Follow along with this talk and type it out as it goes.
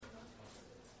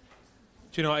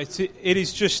Do you know, it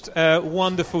is just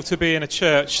wonderful to be in a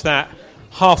church that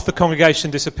half the congregation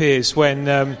disappears when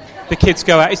the kids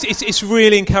go out. It's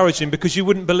really encouraging because you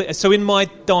wouldn't believe. So in my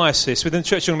diocese, within the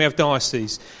church we have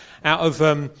dioceses, out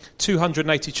of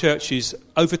 280 churches,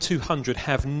 over 200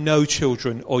 have no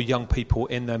children or young people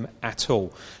in them at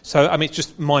all. So, I mean, it's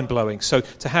just mind-blowing. So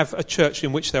to have a church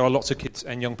in which there are lots of kids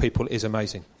and young people is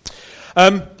amazing.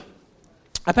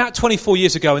 About 24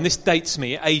 years ago, and this dates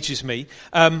me, it ages me,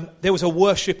 there was a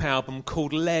worship album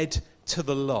called Led to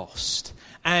the Lost.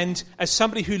 And as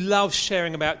somebody who loves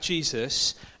sharing about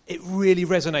Jesus, it really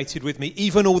resonated with me,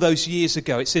 even all those years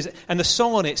ago. It says, and the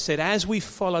song on it said, "As we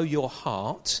follow your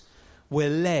heart, we're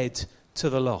led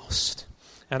to the lost."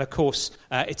 And of course,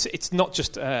 it's not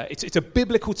just, it's a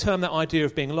biblical term, that idea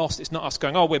of being lost. It's not us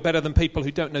going, oh, we're better than people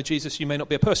who don't know Jesus. You may not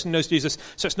be a person who knows Jesus.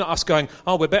 So it's not us going,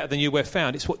 oh, we're better than you, we're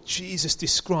found. It's what Jesus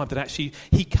described, that actually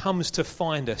he comes to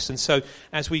find us. And so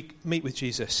as we meet with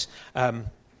Jesus,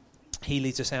 he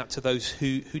leads us out to those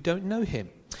who don't know him.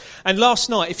 And last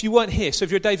night, if you weren't here, so if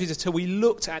you're a day visitor, we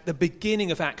looked at the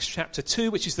beginning of Acts chapter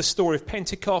 2, which is the story of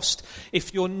Pentecost.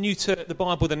 If you're new to the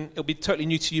Bible, then it'll be totally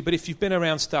new to you. But if you've been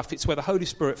around stuff, it's where the Holy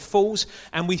Spirit falls.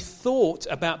 And we thought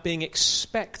about being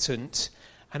expectant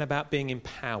and about being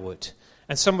empowered.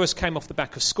 And some of us came off the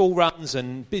back of school runs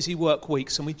and busy work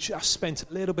weeks, and we just spent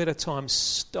a little bit of time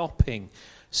stopping,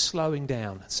 slowing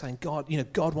down, saying, God,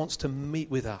 God wants to meet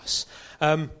with us.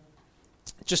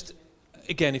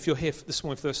 Again, if you're here this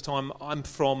morning for the first time, I'm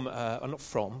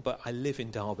but I live in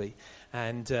Derby,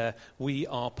 and we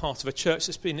are part of a church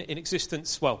that's been in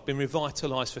existence, been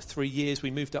revitalised for 3 years.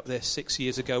 We moved up there 6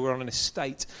 years ago. We're on an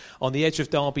estate on the edge of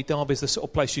Derby. Derby is the sort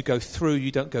of place you go through,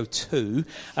 you don't go to.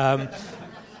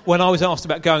 When I was asked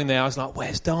about going there, I was like,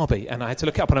 where's Derby? And I had to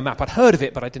look it up on a map. I'd heard of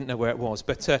it, but I didn't know where it was.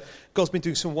 But God's been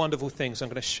doing some wonderful things. I'm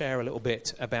going to share a little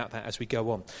bit about that as we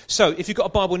go on. So if you've got a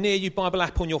Bible near you, Bible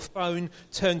app on your phone,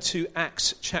 turn to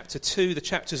Acts chapter 2. The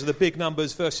chapters are the big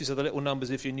numbers, verses are the little numbers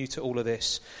if you're new to all of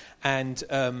this. And,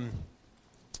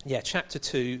 chapter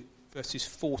 2, verses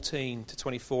 14 to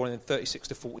 24, and then 36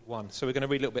 to 41. So we're going to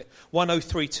read a little bit.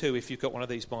 1032 if you've got one of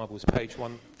these Bibles, page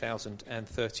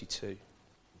 1032.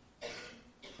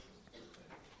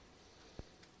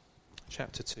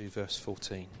 Chapter 2, verse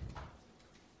 14.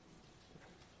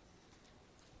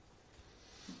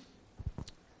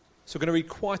 So we're going to read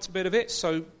quite a bit of it,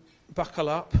 so buckle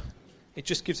up. It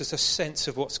just gives us a sense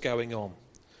of what's going on.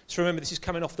 So remember, this is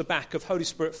coming off the back of Holy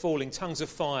Spirit falling, tongues of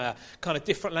fire, kind of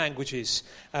different languages,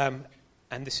 and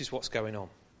this is what's going on.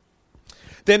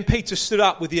 Then Peter stood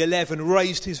up with the 11,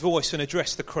 raised his voice and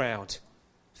addressed the crowd.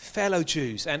 "Fellow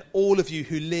Jews, and all of you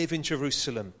who live in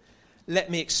Jerusalem, let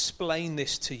me explain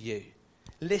this to you.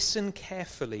 Listen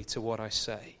carefully to what I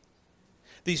say.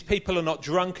 These people are not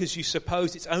drunk as you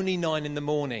suppose. It's only 9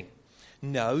 a.m.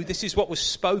 No, this is what was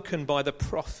spoken by the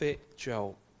prophet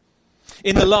Joel.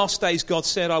 In the last days, God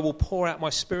said, I will pour out my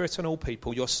spirit on all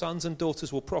people. Your sons and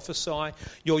daughters will prophesy.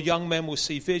 Your young men will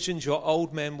see visions. Your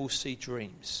old men will see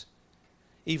dreams.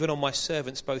 Even on my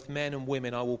servants, both men and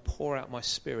women, I will pour out my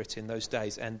spirit in those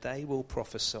days, and they will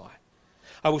prophesy.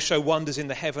 I will show wonders in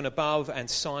the heaven above and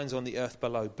signs on the earth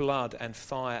below, blood and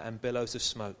fire and billows of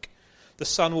smoke. The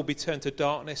sun will be turned to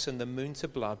darkness and the moon to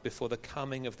blood before the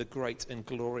coming of the great and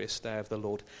glorious day of the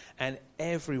Lord. And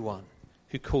everyone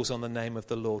who calls on the name of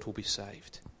the Lord will be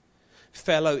saved.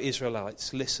 Fellow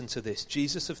Israelites, listen to this.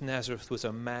 Jesus of Nazareth was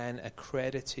a man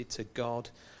accredited to God,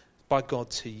 by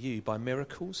God to you, by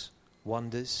miracles,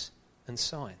 wonders and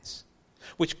signs,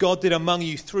 which God did among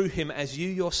you through him, as you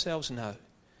yourselves know.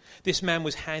 This man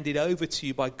was handed over to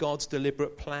you by God's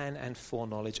deliberate plan and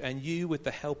foreknowledge, and you, with the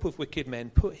help of wicked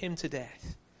men, put him to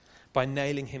death by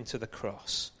nailing him to the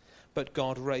cross. But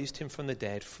God raised him from the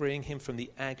dead, freeing him from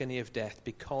the agony of death,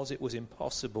 because it was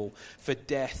impossible for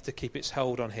death to keep its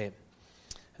hold on him."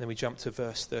 And then we jump to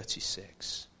verse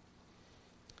 36.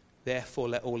 "Therefore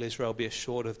let all Israel be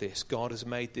assured of this. God has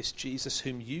made this Jesus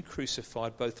whom you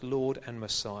crucified both Lord and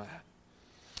Messiah."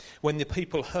 When the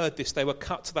people heard this, they were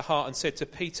cut to the heart and said to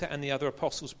Peter and the other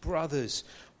apostles, "Brothers,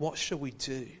 what shall we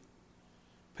do?"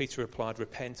 Peter replied,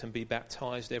 "Repent and be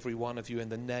baptized, every one of you, in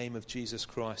the name of Jesus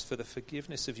Christ, for the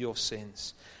forgiveness of your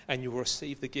sins, and you will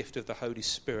receive the gift of the Holy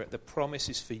Spirit. The promise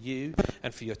is for you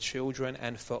and for your children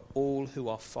and for all who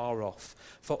are far off,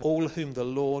 for all whom the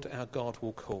Lord our God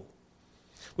will call."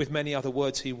 With many other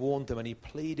words he warned them, and he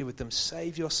pleaded with them,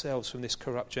 "Save yourselves from this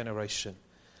corrupt generation."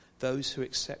 Those who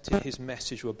accepted his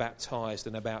message were baptized,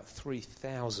 and about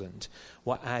 3,000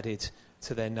 were added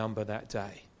to their number that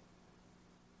day.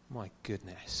 My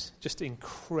goodness, just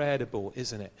incredible,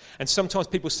 isn't it? And sometimes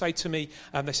people say to me,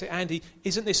 they say, "Andy,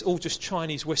 isn't this all just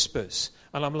Chinese whispers?"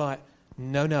 And I'm like,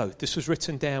 No. This was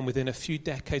written down within a few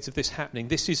decades of this happening.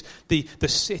 This is the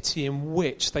city in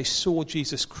which they saw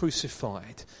Jesus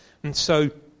crucified. And so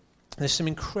there's some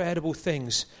incredible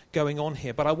things going on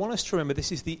here. But I want us to remember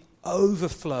this is the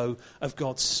overflow of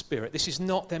God's Spirit. This is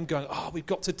not them going, we've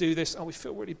got to do this. We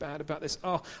feel really bad about this.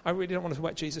 I really don't want to talk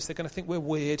about Jesus. They're going to think we're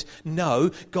weird.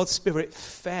 No, God's Spirit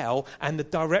fell, and the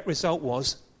direct result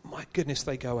was, my goodness,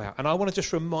 they go out. And I want to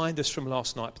just remind us from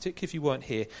last night, particularly if you weren't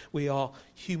here, we are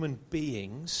human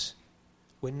beings.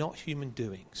 We're not human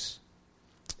doings.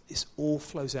 This all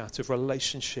flows out of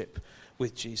relationship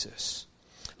with Jesus.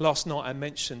 Last night I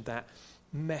mentioned that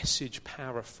message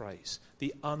paraphrase,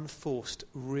 the unforced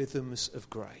rhythms of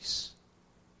grace.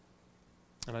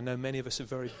 And I know many of us are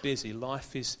very busy.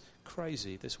 Life is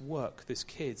crazy. There's work, there's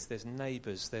kids, there's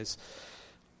neighbours, there's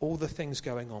all the things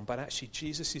going on. But actually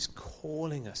Jesus is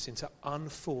calling us into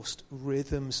unforced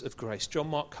rhythms of grace. John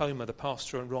Mark Comer, the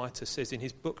pastor and writer, says in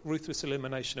his book, Ruthless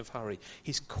Elimination of Hurry,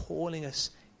 he's calling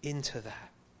us into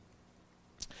that.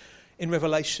 In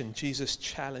Revelation, Jesus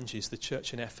challenges the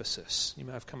church in Ephesus. You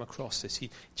may have come across this.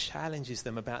 He challenges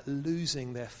them about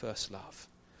losing their first love.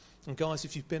 And guys,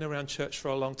 if you've been around church for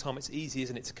a long time, it's easy,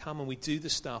 isn't it, to come and we do the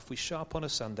stuff. We show up on a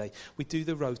Sunday. We do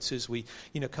the rotas. We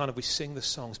sing the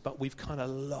songs. But we've kind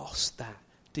of lost that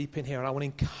deep in here. And I want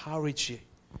to encourage you.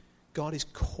 God is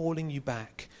calling you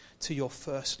back to your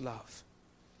first love.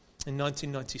 In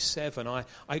 1997,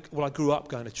 I grew up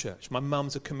going to church. My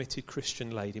mum's a committed Christian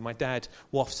lady. My dad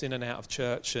wafts in and out of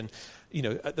church, and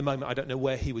at the moment I don't know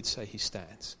where he would say he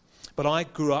stands. But I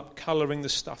grew up colouring the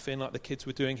stuff in like the kids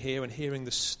were doing here and hearing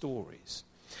the stories.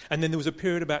 And then there was a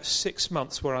period about 6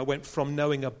 months where I went from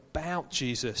knowing about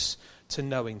Jesus to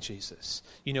knowing Jesus.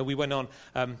 We went on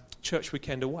church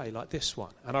weekend away like this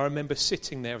one. And I remember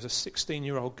sitting there as a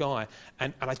 16-year-old guy,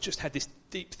 and I just had this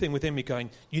deep thing within me going,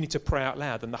 you need to pray out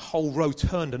loud. And the whole row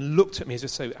turned and looked at me as if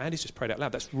to say, Andy's just prayed out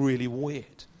loud. That's really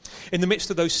weird. In the midst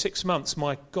of those 6 months,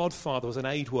 my godfather was an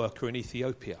aid worker in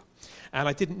Ethiopia. And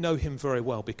I didn't know him very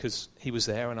well because he was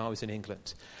there and I was in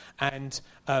England. And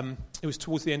it was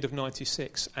towards the end of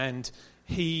 96. And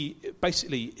he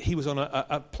was on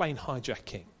a plane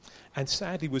hijacking and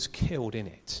sadly was killed in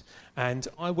it. And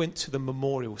I went to the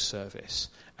memorial service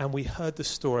and we heard the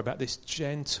story about this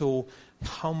gentle,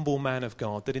 humble man of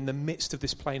God that in the midst of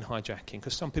this plane hijacking,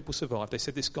 because some people survived, they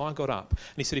said this guy got up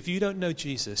and he said, if you don't know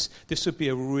Jesus, this would be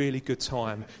a really good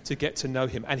time to get to know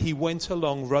him. And he went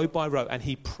along row by row and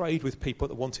he prayed with people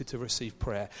that wanted to receive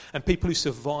prayer. And people who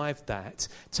survived that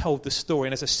told the story.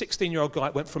 And as a 16-year-old guy,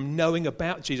 it went from knowing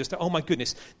about Jesus to, oh my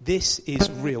goodness, this is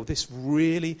real. This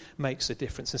really makes a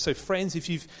difference. And so friends,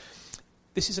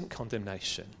 this isn't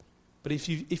condemnation. But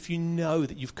if you know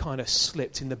that you've kind of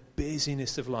slipped in the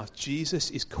busyness of life,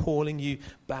 Jesus is calling you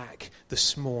back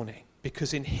this morning.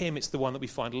 Because in him it's the one that we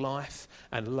find life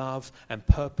and love and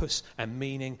purpose and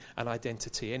meaning and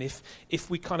identity. And if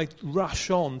we kind of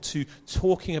rush on to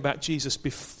talking about Jesus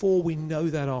before we know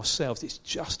that ourselves, it's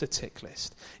just a tick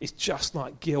list. It's just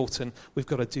like guilt and we've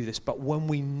got to do this. But when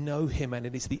we know him and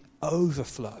it is the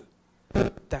overflow,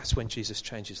 that's when Jesus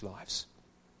changes lives.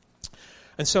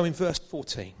 And so in verse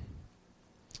 14,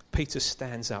 Peter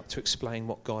stands up to explain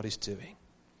what God is doing.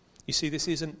 You see, this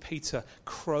isn't Peter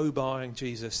crowbarring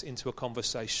Jesus into a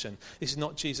conversation. This is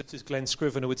not Jesus, as Glenn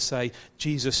Scrivener would say,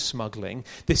 Jesus smuggling.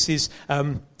 This is,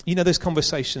 those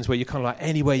conversations where you kind of like,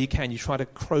 any way you can, you try to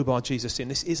crowbar Jesus in.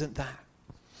 This isn't that.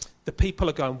 The people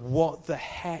are going, what the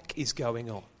heck is going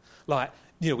on? Like,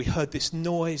 we heard this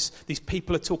noise. These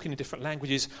people are talking in different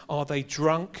languages. Are they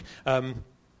drunk?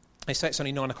 They say it's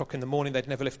only 9 o'clock in the morning. They'd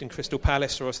never lived in Crystal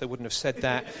Palace or else they wouldn't have said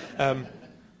that.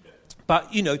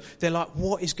 But, they're like,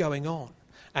 what is going on?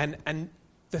 And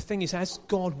the thing is, as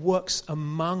God works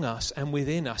among us and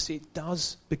within us, it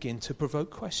does begin to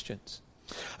provoke questions.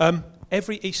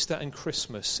 Every Easter and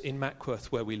Christmas in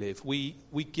Mackworth, where we live, we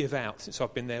give out, since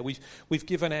I've been there, we've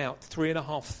given out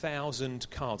 3,500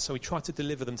 cards. So we try to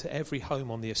deliver them to every home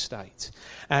on the estate.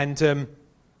 And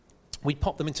we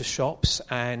popped them into shops,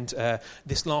 and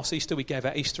this last Easter we gave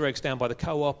out Easter eggs down by the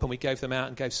co-op, and we gave them out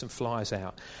and gave some flyers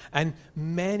out. And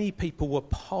many people were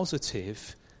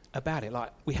positive about it.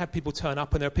 Like, we had people turn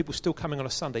up, and there are people still coming on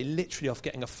a Sunday, literally off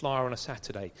getting a flyer on a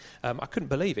Saturday. I couldn't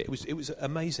believe it. It was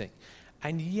amazing.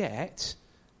 And yet,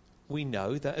 we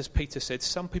know that, as Peter said,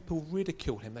 some people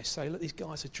ridicule him. They say, look, these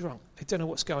guys are drunk. They don't know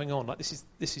what's going on. Like,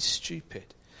 this is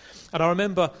stupid. And I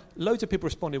remember loads of people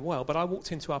responded well, but I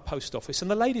walked into our post office, and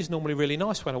the lady's normally really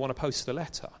nice when I want to post the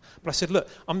letter. But I said, look,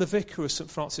 I'm the vicar of St.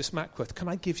 Francis Mackworth. Can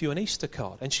I give you an Easter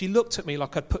card? And she looked at me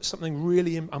like I'd put something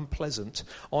really unpleasant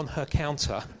on her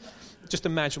counter. Just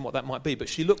imagine what that might be. But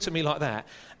she looked at me like that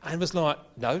and was like,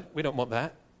 no, we don't want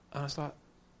that. And I was like,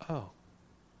 oh.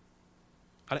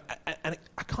 And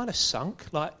I kind of sunk,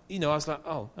 like, I was like,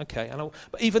 oh, okay.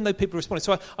 But even though people responded,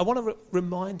 so I want to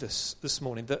remind us this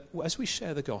morning that as we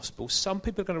share the gospel, some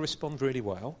people are going to respond really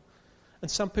well,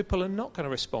 and some people are not going to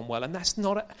respond well, and it's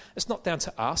not down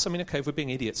to us. I mean, okay, if we're being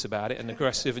idiots about it and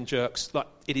aggressive and jerks, like,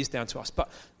 it is down to us. But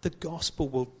the gospel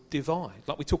will divide.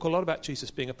 Like, we talk a lot about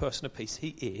Jesus being a person of peace.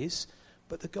 He is,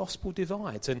 but the gospel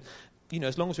divides. And,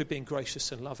 as long as we're being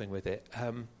gracious and loving with it,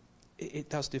 it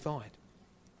does divide.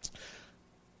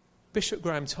 Bishop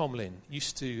Graham Tomlin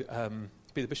used to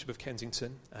be the Bishop of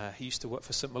Kensington. He used to work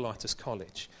for St Mellitus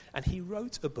College. And he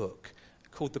wrote a book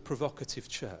called The Provocative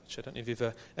Church. I don't know if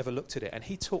you've ever looked at it. And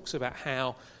he talks about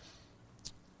how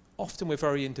often we're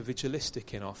very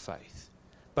individualistic in our faith.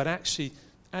 But actually,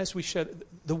 as we share,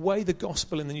 the way the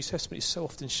gospel in the New Testament is so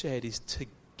often shared is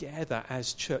together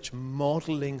as church,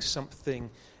 modelling something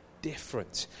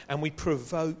different. And we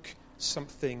provoke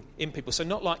something in people. So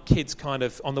not like kids kind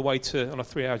of on the way on a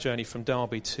 3-hour journey from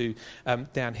Derby to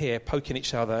down here, poking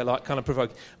each other, like kind of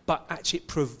provoking. But actually it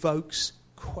provokes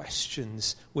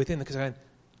questions within them, because they're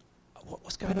going,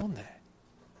 what's going on there?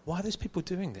 Why are those people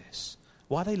doing this?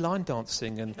 Why are they line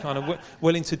dancing and kind of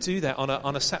willing to do that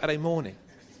on a Saturday morning?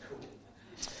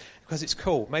 Because it's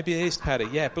cool. Maybe it is, Paddy.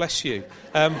 Yeah, bless you.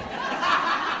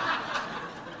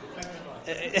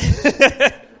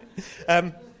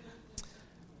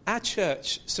 Our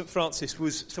church, St Francis,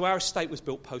 our estate was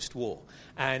built post-war,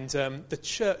 and the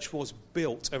church was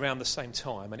built around the same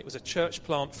time, and it was a church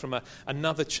plant from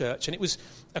another church, and it was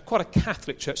quite a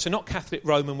Catholic church, so not Catholic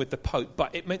Roman with the Pope,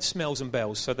 but it meant smells and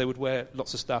bells, so they would wear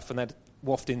lots of stuff, and they'd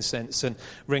waft incense and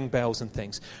ring bells and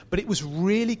things. But it was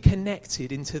really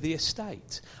connected into the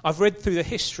estate. I've read through the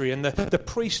history, and the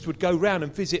priest would go round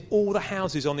and visit all the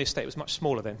houses on the estate. It was much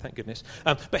smaller then, thank goodness.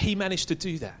 But he managed to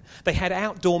do that. They had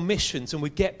outdoor missions, and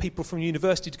would get people from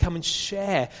university to come and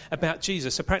share about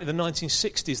Jesus. Apparently in the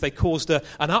 1960s, they caused an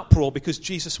uproar because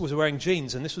Jesus was wearing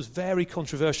jeans, and this was very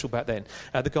controversial back then,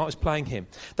 the guy was playing him.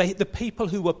 The people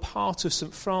who were part of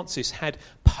St Francis had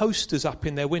posters up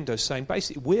in their windows saying,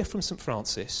 basically, we're from St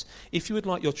Francis. If you would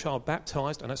like your child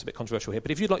baptised, I know it's a bit controversial here,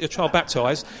 but if you'd like your child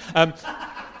baptised,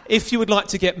 if you would like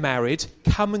to get married,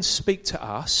 come and speak to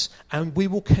us and we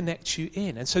will connect you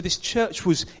in. And so this church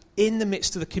was in the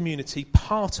midst of the community,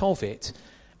 part of it,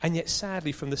 and yet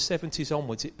sadly from the 70s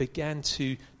onwards it began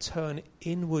to turn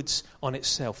inwards on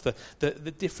itself. The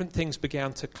different things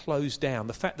began to close down.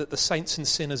 The fact that the Saints and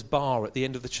Sinners bar at the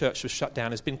end of the church was shut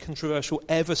down has been controversial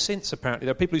ever since, apparently.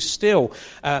 There are people who still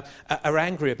are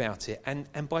angry about it.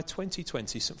 And by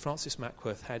 2020, St Francis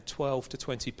Mackworth had 12 to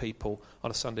 20 people on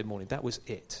a Sunday morning. That was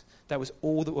it. That was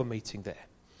all that were meeting there.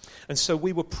 And so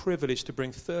we were privileged to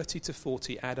bring 30 to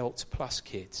 40 adults plus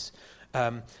kids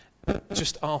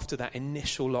just after that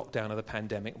initial lockdown of the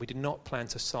pandemic. We did not plan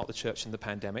to start the church in the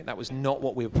pandemic. That was not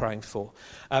what we were praying for.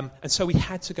 And so we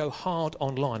had to go hard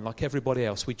online like everybody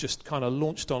else. We just kind of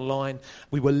launched online.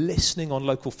 We were listening on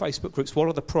local Facebook groups. What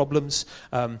are the problems?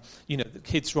 The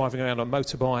kids driving around on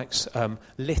motorbikes,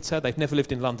 litter. They've never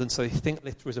lived in London, so they think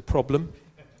litter is a problem.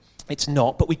 It's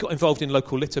not, but we got involved in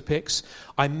local litter picks.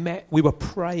 We were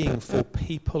praying for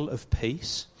people of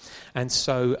peace. And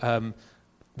so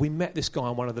we met this guy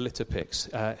on one of the litter picks.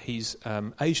 He's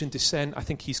Asian descent. I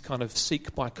think he's kind of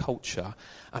Sikh by culture.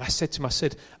 And I said to him,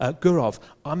 Gaurav,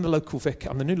 I'm the local vicar.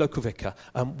 I'm the new local vicar.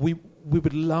 We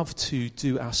would love to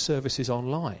do our services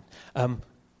online.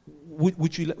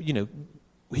 Would you,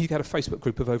 he had a Facebook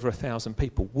group of over 1,000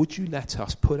 people. Would you let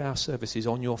us put our services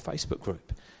on your Facebook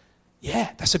group?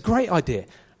 Yeah, that's a great idea.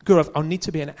 Gaurav, I'll need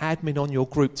to be an admin on your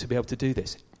group to be able to do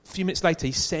this. A few minutes later,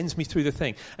 he sends me through the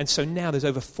thing. And so now there's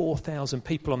over 4,000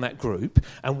 people on that group,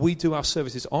 and we do our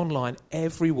services online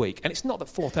every week. And it's not that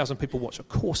 4,000 people watch. Of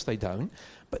course they don't.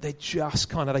 But they just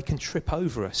they can trip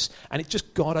over us. And it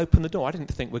just, God opened the door. I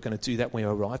didn't think we were going to do that when we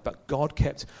arrived, but God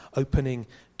kept opening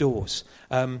doors.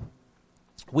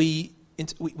 We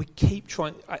keep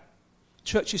trying.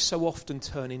 Churches so often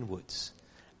turn inwards.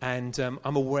 And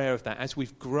I'm aware of that. As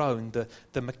we've grown,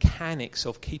 the mechanics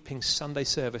of keeping Sunday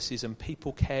services and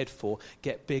people cared for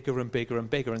get bigger and bigger and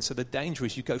bigger. And so the danger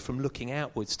is you go from looking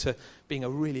outwards to being a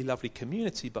really lovely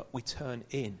community, but we turn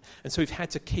in. And so we've had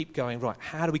to keep going, right,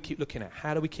 how do we keep looking out?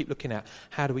 How do we keep looking out?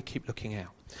 How do we keep looking out?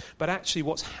 But actually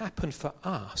what's happened for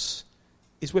us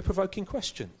is we're provoking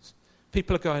questions.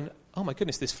 People are going, oh my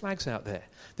goodness, there's flags out there.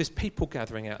 There's people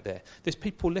gathering out there. There's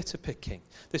people litter picking.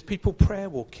 There's people prayer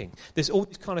walking. There's all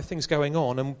these kind of things going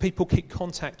on, and people keep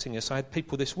contacting us. I had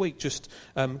people this week just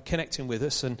connecting with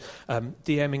us and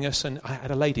DMing us, and I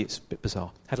had a lady, it's a bit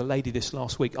bizarre, had a lady this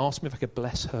last week ask me if I could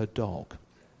bless her dog.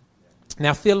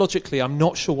 Now, theologically, I'm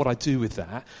not sure what I do with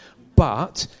that,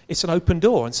 but it's an open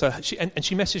door. And so she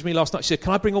messaged me last night. She said,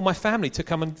 can I bring all my family to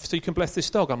come so you can bless this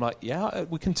dog? I'm like, yeah,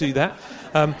 we can do that.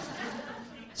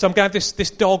 So I'm going to have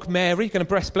this dog, Mary, going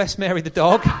to bless Mary the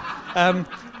dog.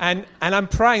 And I'm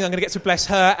praying I'm going to get to bless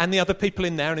her and the other people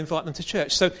in there and invite them to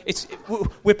church. So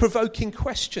we're provoking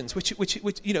questions, which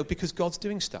because God's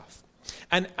doing stuff.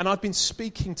 And I've been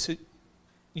speaking to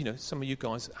some of you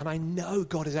guys, and I know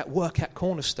God is at work at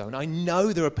Cornerstone. I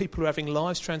know there are people who are having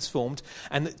lives transformed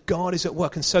and that God is at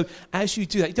work. And so as you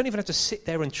do that, you don't even have to sit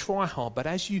there and try hard, but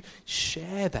as you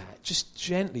share that, just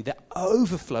gently, that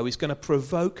overflow is going to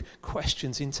provoke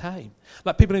questions in Tame.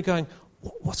 Like people are going,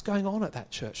 what's going on at that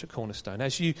church at Cornerstone?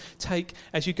 As you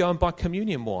go and buy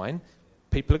communion wine,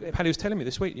 Paddy was telling me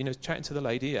this week, chatting to the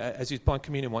lady, as he was buying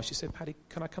communion wine, she said, Paddy,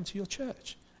 can I come to your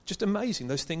church? Just amazing.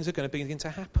 Those things are going to begin to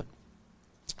happen.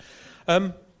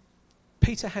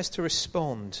 Peter has to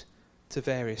respond to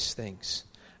various things.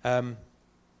 As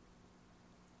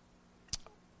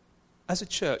a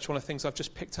church, one of the things I've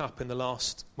just picked up in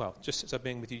just since I've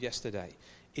been with you yesterday,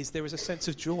 is there is a sense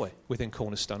of joy within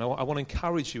Cornerstone. I want to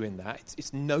encourage you in that.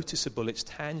 It's noticeable, it's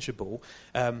tangible.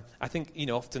 I think,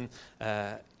 often,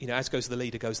 as goes the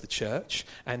leader, goes the church.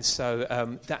 And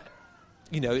so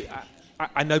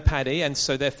I know Paddy, and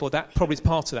so therefore that probably is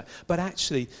part of that. But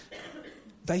actually,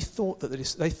 they thought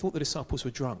the disciples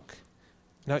were drunk.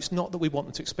 Now, it's not that we want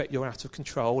them to expect you're out of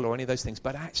control or any of those things,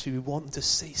 but actually we want them to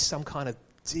see some kind of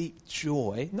deep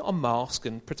joy, not a mask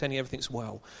and pretending everything's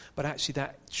well, but actually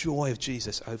that joy of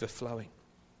Jesus overflowing.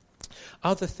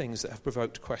 Other things that have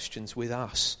provoked questions with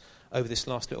us over this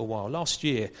last little while. Last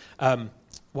year,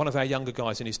 one of our younger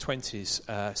guys in his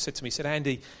 20s said to me,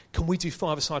 Andy, can we do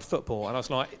five-a-side football? And I was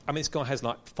like, this guy has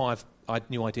like 5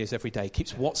 new ideas every day. He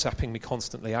keeps WhatsApping me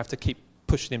constantly. I have to keep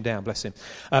pushing him down, bless him.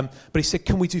 But he said,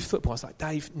 can we do football? I was like,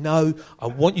 Dave, no, I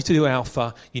want you to do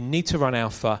Alpha. You need to run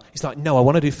Alpha. He's like, no, I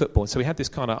want to do football. And so we had this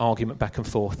kind of argument back and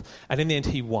forth. And in the end,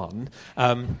 he won.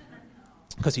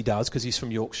 Because he's from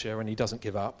Yorkshire and he doesn't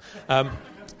give up.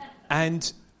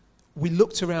 And we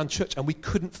looked around church and we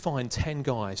couldn't find 10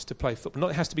 guys to play football. Not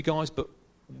it has to be guys, but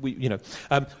we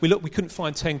couldn't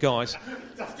find 10 guys.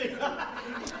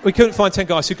 We couldn't find 10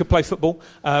 guys who could play football.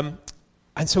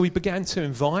 And so we began to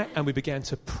invite and we began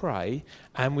to pray,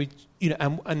 and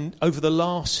and over the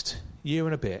last year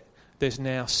and a bit, there's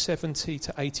now 70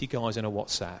 to 80 guys in a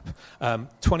WhatsApp,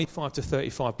 25 to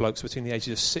 35 blokes between the ages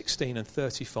of 16 and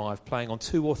 35 playing on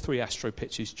 2 or 3 Astro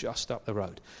pitches just up the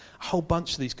road. A whole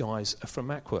bunch of these guys are from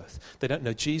Mackworth. They don't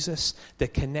know Jesus. They're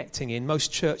connecting in.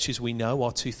 Most churches we know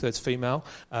are 2/3 female,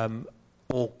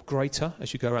 or greater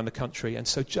as you go around the country. And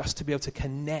so just to be able to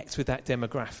connect with that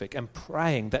demographic and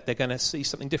praying that they're going to see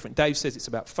something different. Dave says it's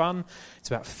about fun, it's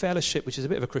about fellowship, which is a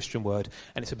bit of a Christian word,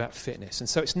 and it's about fitness. And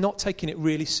so it's not taking it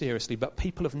really seriously, but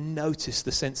people have noticed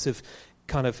the sense of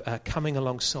kind of coming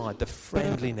alongside, the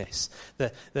friendliness.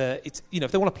 If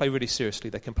they want to play really seriously,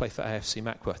 they can play for AFC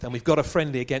Mackworth. And we've got a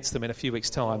friendly against them in a few weeks'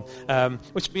 time,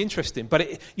 which would be interesting.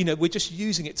 But, we're just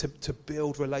using it to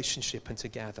build relationship and to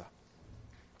gather.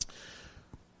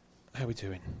 How are we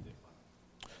doing?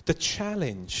 The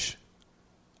challenge,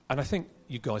 and I think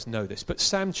you guys know this, but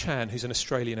Sam Chan, who's an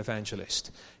Australian evangelist,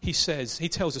 he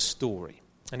tells a story.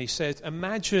 And he says,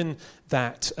 imagine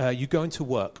that you go into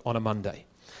work on a Monday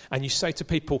and you say to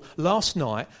people, last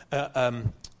night a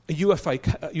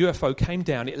UFO came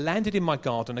down, it landed in my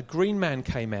garden, a green man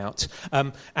came out,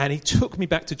 and he took me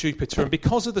back to Jupiter, and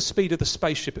because of the speed of the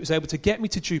spaceship, it was able to get me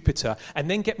to Jupiter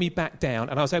and then get me back down,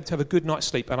 and I was able to have a good night's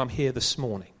sleep, and I'm here this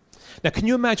morning. Now, can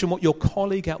you imagine what your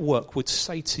colleague at work would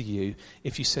say to you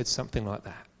if you said something like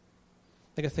that?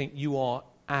 They're going to think you are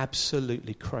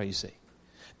absolutely crazy.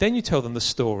 Then you tell them the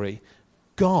story.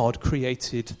 God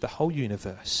created the whole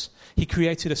universe. He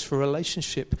created us for a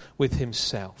relationship with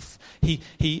himself.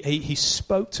 He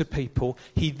spoke to people.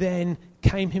 He then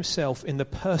came himself in the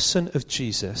person of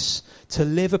Jesus to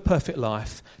live a perfect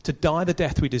life, to die the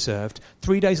death we deserved.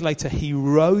 3 days later, he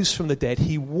rose from the dead.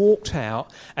 He walked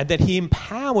out, and then he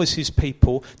empowers his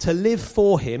people to live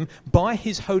for him. By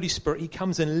his Holy Spirit, he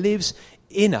comes and lives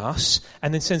in us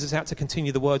and then sends us out to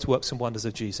continue the words, works, and wonders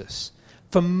of Jesus.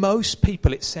 For most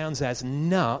people, it sounds as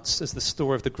nuts as the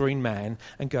story of the green man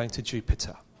and going to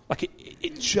Jupiter. Like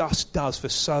it just does for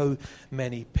so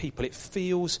many people. It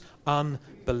feels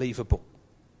unbelievable.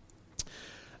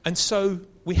 And so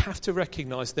we have to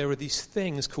recognize there are these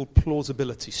things called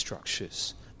plausibility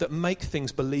structures that make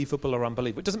things believable or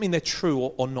unbelievable. It doesn't mean they're true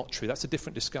or not true. That's a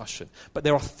different discussion. But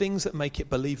there are things that make it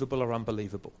believable or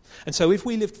unbelievable. And so if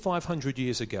we lived 500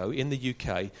 years ago in the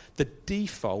UK, the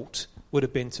default would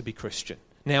have been to be Christian.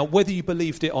 Now, whether you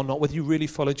believed it or not, whether you really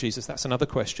followed Jesus, that's another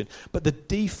question. But the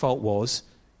default was,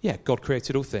 yeah, God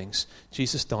created all things.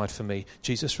 Jesus died for me.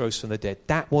 Jesus rose from the dead.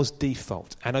 That was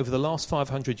default. And over the last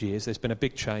 500 years, there's been a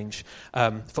big change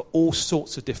for all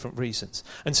sorts of different reasons.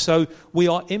 And so we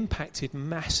are impacted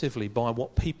massively by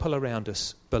what people around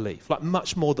us believe, like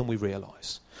much more than we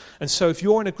realise. And so if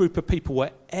you're in a group of people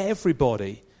where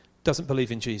everybody doesn't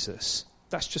believe in Jesus,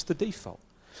 that's just the default.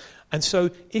 And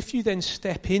so if you then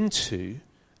step into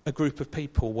a group of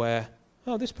people where,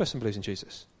 oh, this person believes in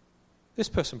Jesus. This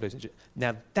person believes in Jesus.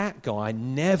 Now, that guy I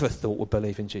never thought would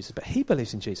believe in Jesus, but he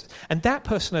believes in Jesus. And that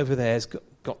person over there has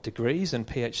got degrees and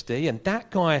PhD, and that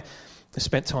guy has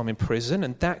spent time in prison,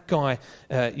 and that guy,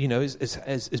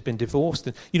 has been divorced.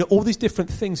 And, all these different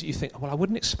things that you think, well, I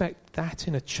wouldn't expect that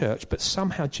in a church, but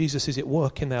somehow Jesus is at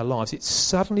work in their lives. It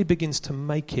suddenly begins to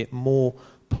make it more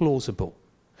plausible.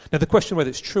 Now, the question whether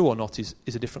it's true or not is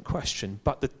a different question,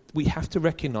 but we have to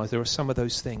recognise there are some of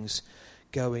those things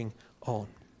going on.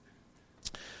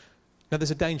 Now,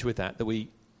 there's a danger with that we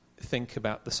think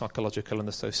about the psychological and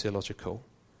the sociological.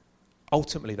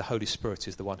 Ultimately, the Holy Spirit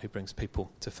is the one who brings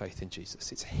people to faith in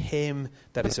Jesus. It's him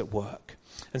that is at work.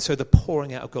 And so the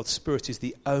pouring out of God's Spirit is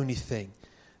the only thing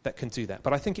that can do that.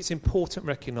 But I think it's important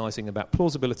recognising about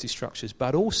plausibility structures,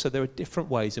 but also there are different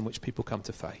ways in which people come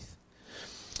to faith.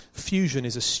 Fusion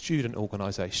is a student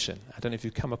organisation. I don't know if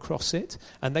you've come across it.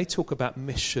 And they talk about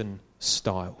mission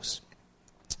styles.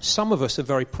 Some of us are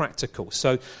very practical.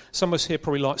 So some of us here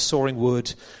probably like sawing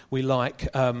wood. We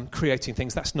like creating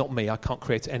things. That's not me. I can't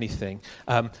create anything.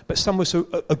 But some of us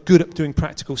are good at doing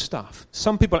practical stuff.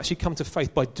 Some people actually come to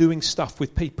faith by doing stuff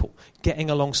with people, getting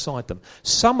alongside them.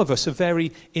 Some of us are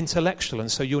very intellectual,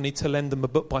 and so you'll need to lend them a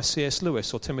book by C.S.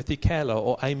 Lewis or Timothy Keller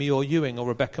or Amy Orr Ewing or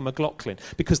Rebecca McLaughlin,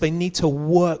 because they need to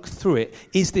work through it.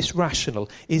 Is this rational?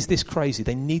 Is this crazy?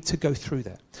 They need to go through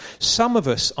that. Some of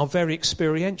us are very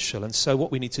experiential, and so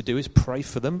what we need to do is pray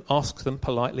for them, ask them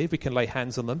politely if we can lay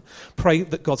hands on them, pray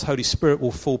that God's Holy Spirit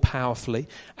will fall powerfully,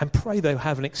 and pray they'll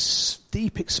have an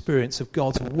deep experience of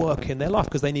God's work in their life,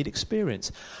 because they need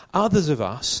experience. Others of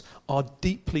us are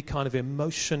deeply kind of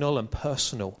emotional and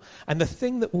personal, and the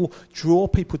thing that will draw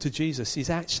people to Jesus is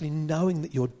actually knowing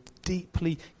that you're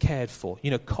deeply cared for.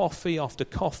 Coffee after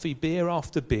coffee, beer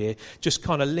after beer, just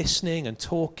kind of listening and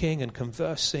talking and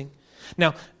conversing.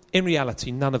 Now, in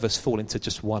reality, none of us fall into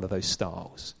just one of those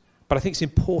styles. But I think it's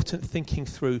important thinking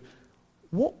through,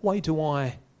 what do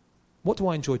I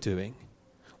enjoy doing?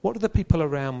 What do the people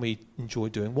around me enjoy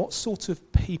doing? What sort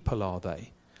of people are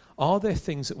they? Are there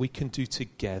things that we can do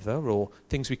together, or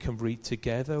things we can read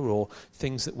together, or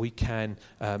things that we can,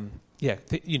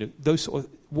 those sort of,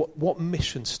 what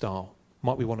mission style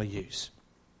might we want to use?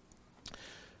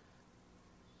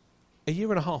 A year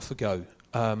and a half ago,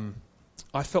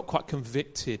 I felt quite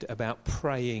convicted about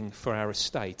praying for our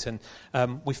estate, and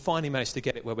we finally managed to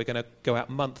get it where we're going to go out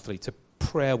monthly to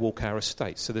prayer walk our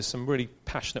estate. So there's some really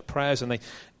passionate prayers, and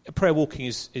prayer walking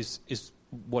is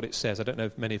what it says. I don't know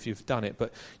if many of you have done it,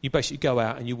 but you basically go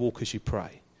out and you walk as you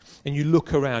pray, and you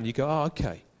look around, you go, oh,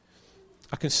 okay,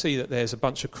 I can see that there's a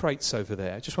bunch of crates over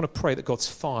there. I just want to pray that God's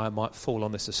fire might fall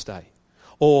on this estate.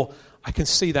 Or I can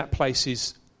see that place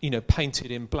is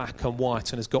painted in black and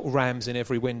white and has got rams in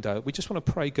every window. We just want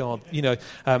to pray, God,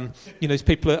 these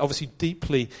people are obviously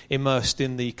deeply immersed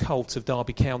in the cult of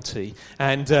Derby County,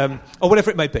 and or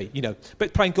whatever it may be,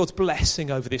 But praying God's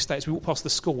blessing over the estate. As we walk past the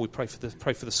school, we pray for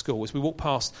the school. As we walk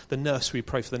past the nursery, we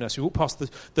pray for the nursery. We walk past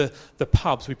the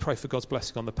pubs, we pray for God's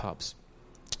blessing on the pubs.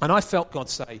 And I felt God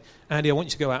say, Andy, I want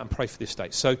you to go out and pray for the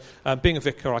estate. So being a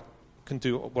vicar, I can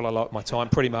do what I like my time,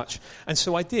 pretty much. And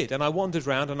so I did, and I wandered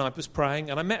around, and I was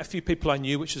praying, and I met a few people I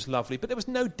knew, which was lovely, but there was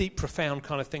no deep, profound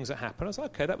kind of things that happened. I was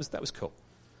like, okay, that was cool.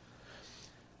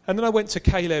 And then I went to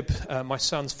Caleb, my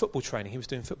son's football training. He was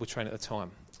doing football training at the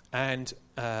time. And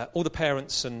all the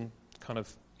parents and kind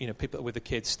of, people that are with the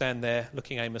kids stand there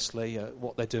looking aimlessly at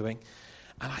what they're doing.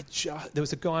 And there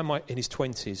was a guy in his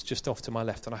 20s just off to my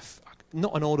left, and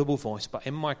not an audible voice, but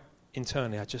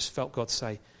internally I just felt God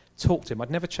say, talk to him. I'd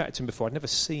never chatted to him before. I'd never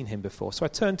seen him before. So I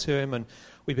turned to him, and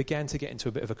we began to get into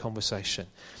a bit of a conversation.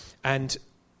 And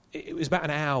it was about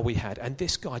an hour we had, and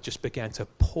this guy just began to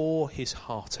pour his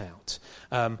heart out.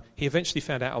 He eventually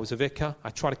found out I was a vicar. I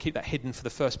try to keep that hidden for the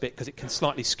first bit because it can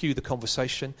slightly skew the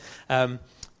conversation. And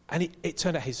it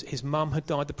turned out his mum had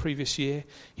died the previous year.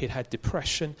 He'd had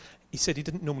depression. He said he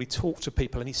didn't normally talk to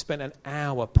people, and he spent an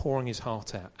hour pouring his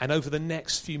heart out. And over the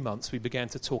next few months, we began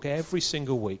to talk every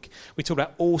single week. We talked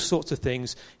about all sorts of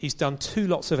things. He's done 2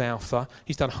 lots of Alpha.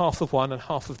 He's done half of one and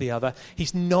half of the other.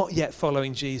 He's not yet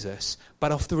following Jesus,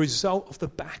 but off the result of the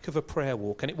back of a prayer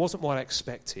walk, and it wasn't what I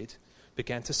expected,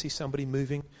 began to see somebody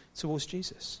moving towards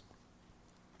Jesus.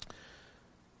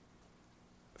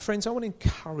 Friends, I want to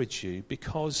encourage you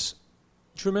because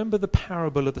do you remember the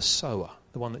parable of the sower,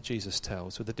 the one that Jesus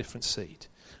tells with the different seed?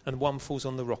 And one falls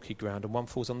on the rocky ground, and one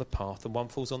falls on the path, and one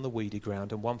falls on the weedy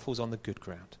ground, and one falls on the good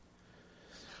ground.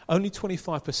 Only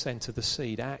 25% of the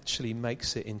seed actually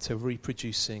makes it into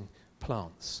reproducing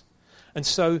plants. And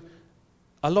so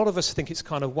a lot of us think it's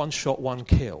kind of one shot, one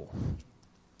kill.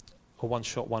 Or one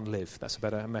shot, one live. That's a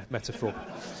better metaphor.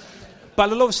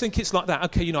 But a lot of us think it's like that.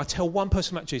 Okay, I tell one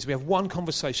person about Jesus. We have one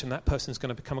conversation. That person's going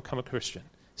to become a Christian.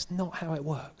 It's not how it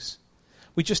works.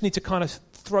 We just need to kind of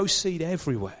throw seed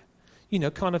everywhere.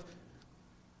 Kind of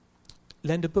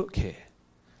lend a book here.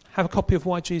 Have a copy of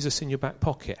Why Jesus in your back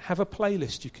pocket. Have a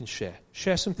playlist you can share.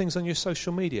 Share some things on your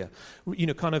social media.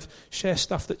 Kind of share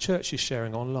stuff that church is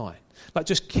sharing online. Like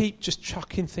just keep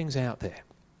chucking things out there.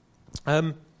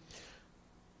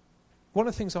 One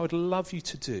of the things I would love you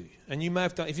to do, and you may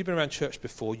have done, if you've been around church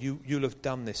before, you'll have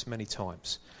done this many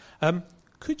times.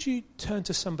 Could you turn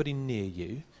to somebody near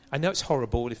you? I know it's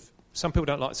horrible if some people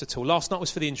don't like this at all. Last night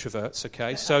was for the introverts,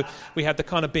 okay? So we had the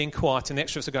kind of being quiet, and the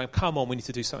extroverts are going, come on, we need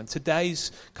to do something.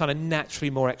 Today's kind of naturally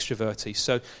more extroverty.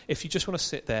 So if you just want to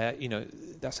sit there,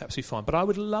 that's absolutely fine. But I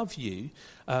would love you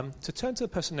to turn to the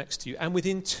person next to you, and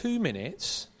within 2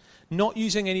 minutes, not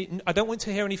using I don't want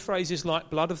to hear any phrases like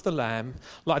blood of the lamb.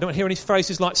 I don't want to hear any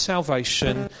phrases like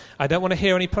salvation. I don't want to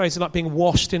hear any phrases like being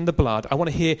washed in the blood. I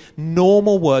want to hear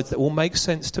normal words that will make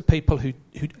sense to people who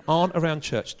aren't around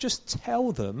church. Just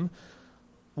tell them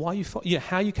why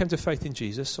how you came to faith in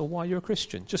Jesus or why you're a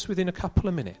Christian. Just within a couple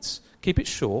of minutes. Keep it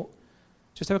short.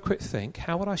 Just have a quick think.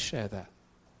 How would I share that?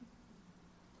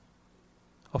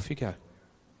 Off you go.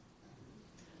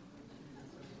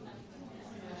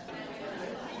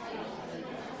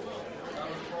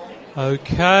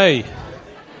 Okay,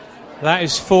 that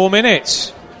is 4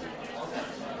 minutes.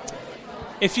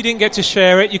 If you didn't get to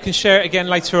share it, you can share it again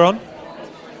later on.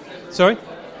 Sorry?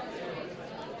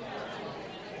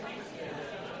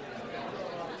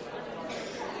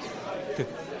 Good.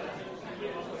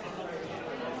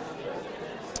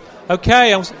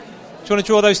 Okay, do you want to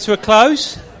draw those to a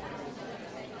close?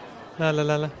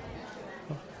 La.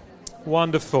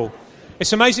 Wonderful.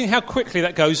 It's amazing how quickly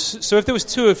that goes. So if there was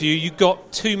 2 of you, you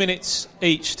got 2 minutes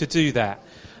each to do that.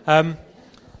 One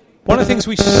of the things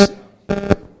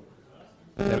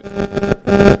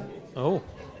Oh.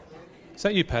 Is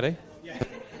that you, Paddy? Yeah.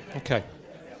 Okay.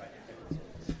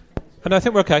 Oh, no, I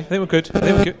think we're okay. I think we're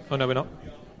good. Oh, no, we're not.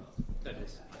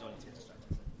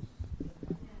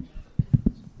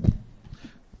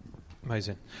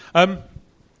 Amazing.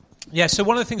 So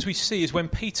one of the things we see is when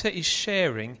Peter is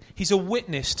sharing, he's a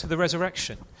witness to the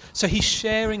resurrection. So he's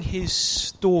sharing his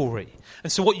story.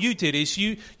 And so what you did is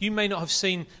you may not have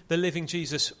seen the living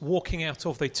Jesus walking out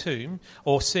of the tomb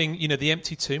or seeing, the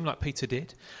empty tomb like Peter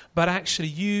did. But actually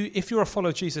if you're a follower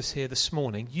of Jesus here this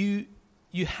morning, you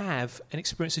have an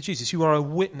experience of Jesus. You are a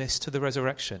witness to the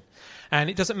resurrection. And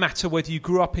it doesn't matter whether you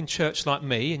grew up in church like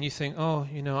me and you think,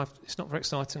 it's not very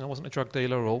exciting, I wasn't a drug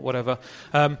dealer or whatever.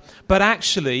 But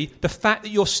actually, the fact that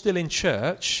you're still in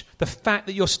church, the fact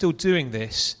that you're still doing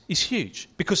this is huge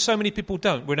because so many people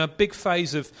don't. We're in a big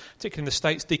phase of, particularly in the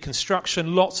States,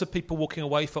 deconstruction. Lots of people walking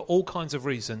away for all kinds of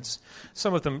reasons.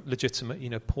 Some of them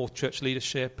legitimate, poor church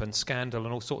leadership and scandal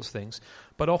and all sorts of things.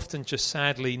 But often just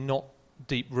sadly not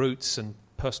deep roots and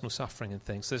personal suffering and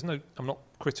things. I'm not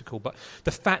critical, but the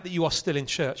fact that you are still in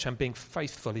church and being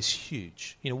faithful is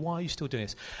huge. Why are you still doing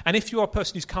this? And if you are a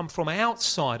person who's come from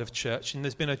outside of church and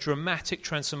there's been a dramatic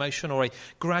transformation or a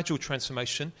gradual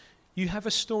transformation, you have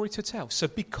a story to tell. So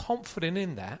be confident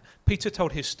in that. Peter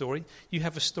told his story. You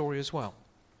have a story as well.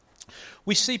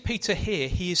 We see Peter here.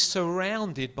 He is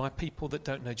surrounded by people that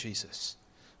don't know Jesus.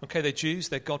 Okay, they're Jews,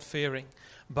 they're God-fearing.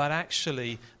 But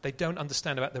actually, they don't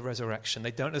understand about the resurrection.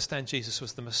 They don't understand Jesus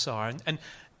was the Messiah. And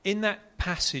in that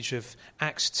passage of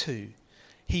Acts 2,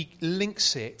 he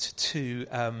links it to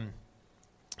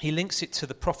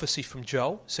the prophecy from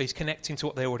Joel. So he's connecting to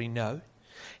what they already know.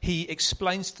 He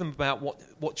explains to them about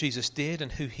what Jesus did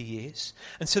and who he is.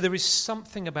 And so there is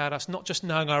something about us not just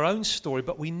knowing our own story,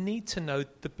 but we need to know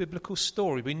the biblical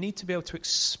story. We need to be able to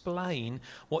explain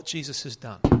what Jesus has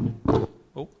done.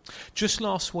 Just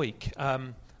last week,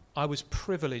 I was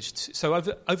privileged. So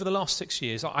over the last 6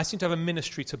 years, I seem to have a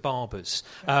ministry to barbers.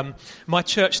 My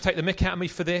church take the mick out of me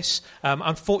for this.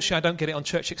 Unfortunately, I don't get it on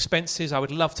church expenses. I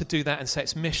would love to do that and say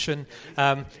it's maybe I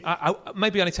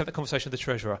need to have that conversation with the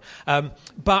treasurer.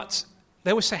 But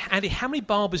they always say, Andy, how many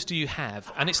barbers do you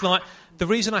have? And it's like, the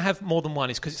reason I have more than one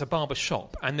is because it's a barber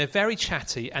shop, and they're very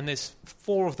chatty, and there's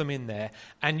 4 of them in there,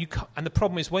 and the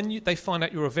problem is when they find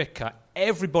out you're a vicar,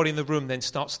 everybody in the room then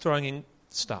starts throwing in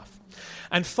stuff.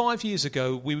 And 5 years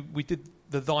ago, we did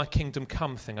the Thy Kingdom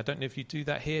Come thing. I don't know if you do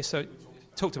that here, so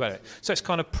talked about it. So it's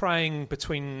kind of praying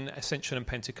between Ascension and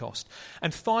Pentecost.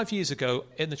 And 5 years ago,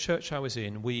 in the church I was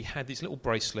in, we had these little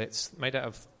bracelets made out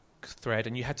of thread,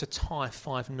 and you had to tie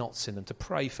 5 knots in them to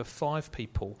pray for 5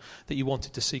 people that you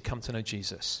wanted to see come to know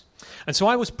Jesus. And so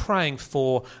I was praying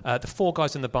for the 4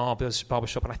 guys in the barber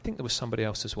shop, and I think there was somebody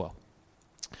else as well.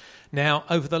 Now,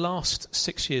 over the last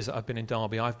 6 years that I've been in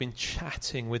Derby, I've been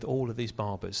chatting with all of these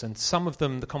barbers, and some of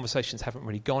them, the conversations haven't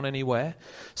really gone anywhere.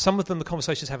 Some of them, the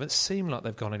conversations haven't seemed like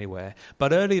they've gone anywhere.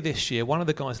 But earlier this year, one of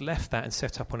the guys left that and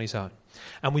set up on his own.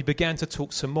 And we began to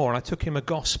talk some more, and I took him a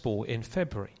gospel in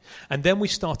February. And then we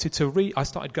started to read. I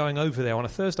started going over there on a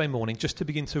Thursday morning just to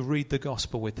begin to read the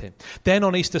gospel with him. Then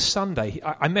on Easter Sunday,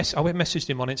 I messaged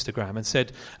him on Instagram and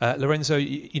said, Lorenzo,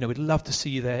 we'd love to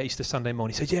see you there Easter Sunday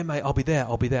morning. He said, yeah, mate, I'll be there.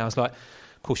 I was like,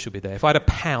 of course you'll be there. If I had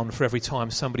 £1 for every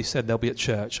time somebody said they'll be at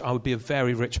church, I would be a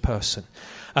very rich person.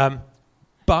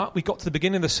 But we got to the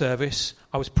beginning of the service.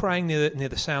 I was praying near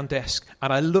the sound desk,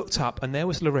 and I looked up, and there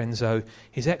was Lorenzo,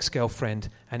 his ex-girlfriend,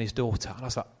 and his daughter. And I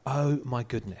was like, oh, my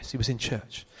goodness, he was in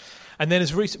church. And then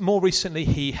more recently,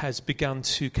 he has begun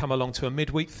to come along to a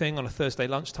midweek thing on a Thursday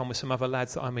lunchtime with some other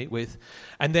lads that I meet with.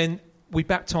 And then we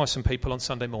baptised some people on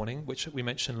Sunday morning, which we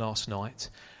mentioned last night.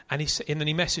 And then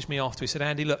he messaged me after. He said,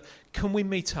 Andy, look, can we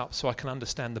meet up so I can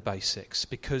understand the basics?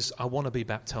 Because I want to be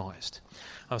baptised.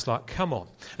 I was like, come on.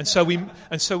 And so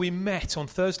we met on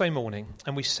Thursday morning,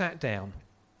 and we sat down.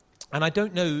 And I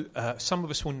don't know, some of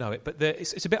us will know it, but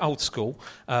it's a bit old school,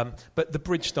 but the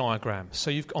bridge diagram.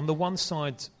 So on the one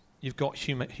side, you've got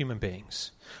human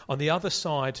beings. On the other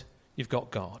side, you've got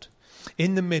God.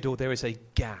 In the middle, there is a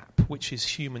gap, which is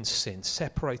human sin,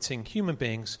 separating human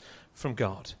beings from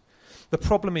God. The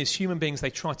problem is human beings, they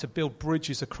try to build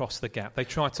bridges across the gap. They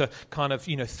try to kind of,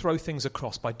 throw things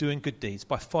across by doing good deeds,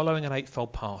 by following an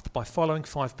 8-fold path, by following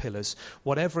 5 pillars,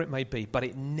 whatever it may be, but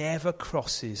it never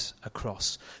crosses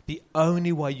across. The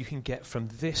only way you can get from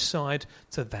this side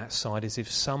to that side is if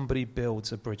somebody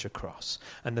builds a bridge across.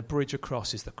 And the bridge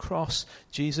across is the cross.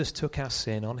 Jesus took our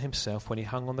sin on himself when he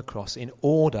hung on the cross in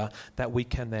order that we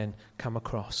can then come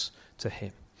across to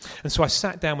him. And so I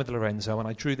sat down with Lorenzo and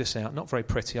I drew this out. Not very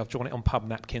pretty. I've drawn it on pub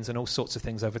napkins and all sorts of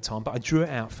things over time, but I drew it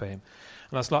out for him.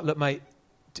 And I was like, look, mate,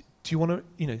 do you want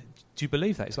to, do you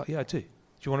believe that? He's like, yeah, I do.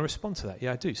 Do you want to respond to that?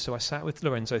 Yeah, I do. So I sat with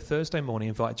Lorenzo Thursday morning,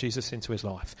 invited Jesus into his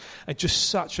life. And just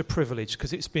such a privilege,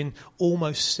 because it's been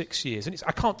almost 6 years. And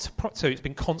I can't tell you, it's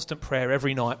been constant prayer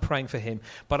every night, praying for him.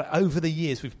 But over the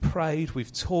years, we've prayed,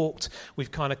 we've talked,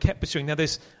 we've kind of kept pursuing. Now,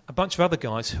 there's a bunch of other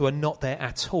guys who are not there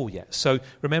at all yet. So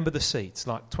remember the seeds,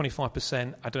 like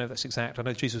 25%. I don't know if that's exact. I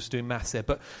know Jesus was doing maths there.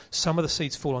 But some of the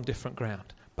seeds fall on different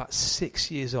ground. But 6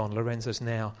 years on, Lorenzo's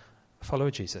now a follower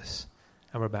of Jesus.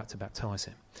 And we're about to baptise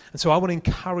him. And so I want to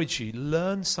encourage you,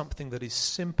 learn something that is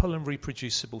simple and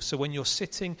reproducible. So when you're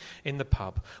sitting in the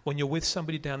pub, when you're with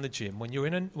somebody down the gym, when you're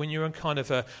in kind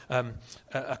of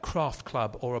a craft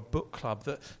club or a book club,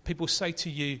 that people say to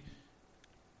you,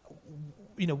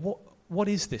 what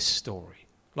is this story?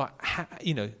 Like,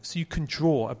 so you can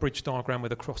draw a bridge diagram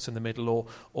with a cross in the middle,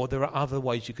 or there are other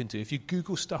ways you can do. If you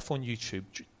Google stuff on YouTube,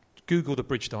 Google the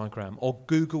bridge diagram or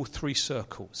Google 3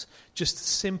 circles. Just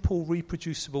simple,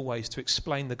 reproducible ways to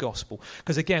explain the gospel.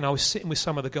 Because again, I was sitting with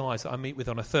some of the guys that I meet with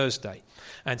on a Thursday,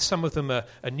 and some of them are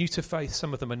new to faith,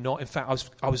 some of them are not. In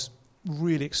fact, I was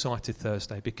really excited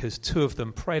Thursday because 2 of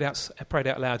them prayed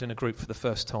out loud in a group for the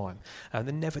first time, and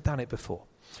they'd never done it before.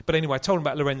 But anyway, I told them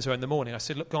about Lorenzo in the morning. I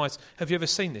said, look, guys, have you ever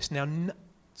seen this? Now,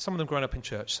 some of them grown up in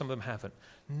church, some of them haven't.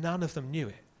 None of them knew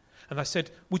it. And I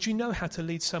said, would you know how to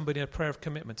lead somebody in a prayer of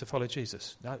commitment to follow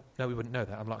Jesus? No, we wouldn't know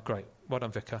that. I'm like, great, well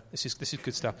done, Vicar. This is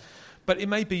good stuff. But it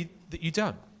may be that you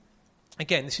don't.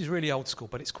 Again, this is really old school,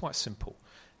 but it's quite simple.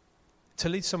 To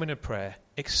lead someone in a prayer,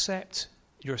 accept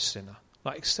you're a sinner.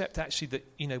 Like, accept actually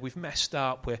that, we've messed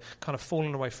up, we're kind of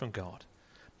fallen away from God.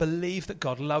 Believe that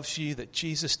God loves you, that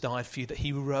Jesus died for you, that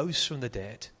he rose from the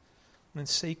dead. And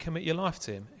then commit your life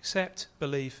to him. Accept,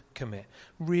 believe, commit.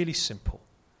 Really simple.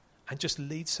 And just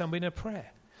lead somebody in a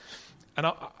prayer.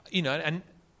 And, and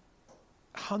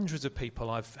hundreds of people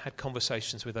I've had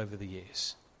conversations with over the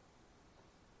years.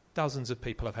 Dozens of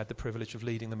people I've had the privilege of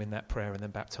leading them in that prayer and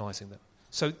then baptising them.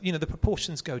 So, the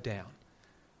proportions go down.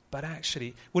 But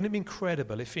actually, wouldn't it be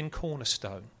incredible if in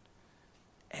Cornerstone,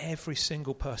 every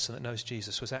single person that knows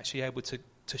Jesus was actually able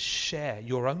to share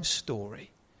your own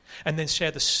story and then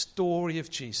share the story of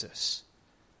Jesus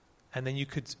And then you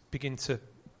could begin to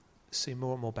see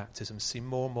more and more baptisms, see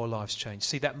more and more lives change.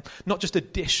 See that not just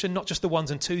addition, not just the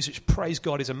ones and twos, which praise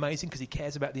God is amazing because he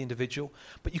cares about the individual,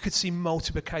 but you could see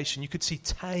multiplication. You could see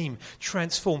Tame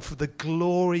transformed for the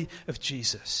glory of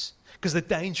Jesus. Because the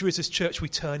danger is, as church, we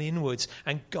turn inwards,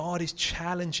 and God is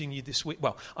challenging you this week.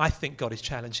 Well, I think God is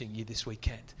challenging you this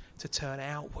weekend to turn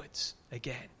outwards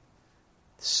again.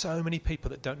 So many people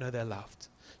that don't know they're loved.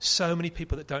 So many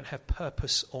people that don't have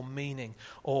purpose or meaning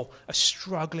or are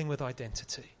struggling with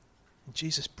identity. And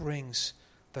Jesus brings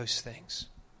those things.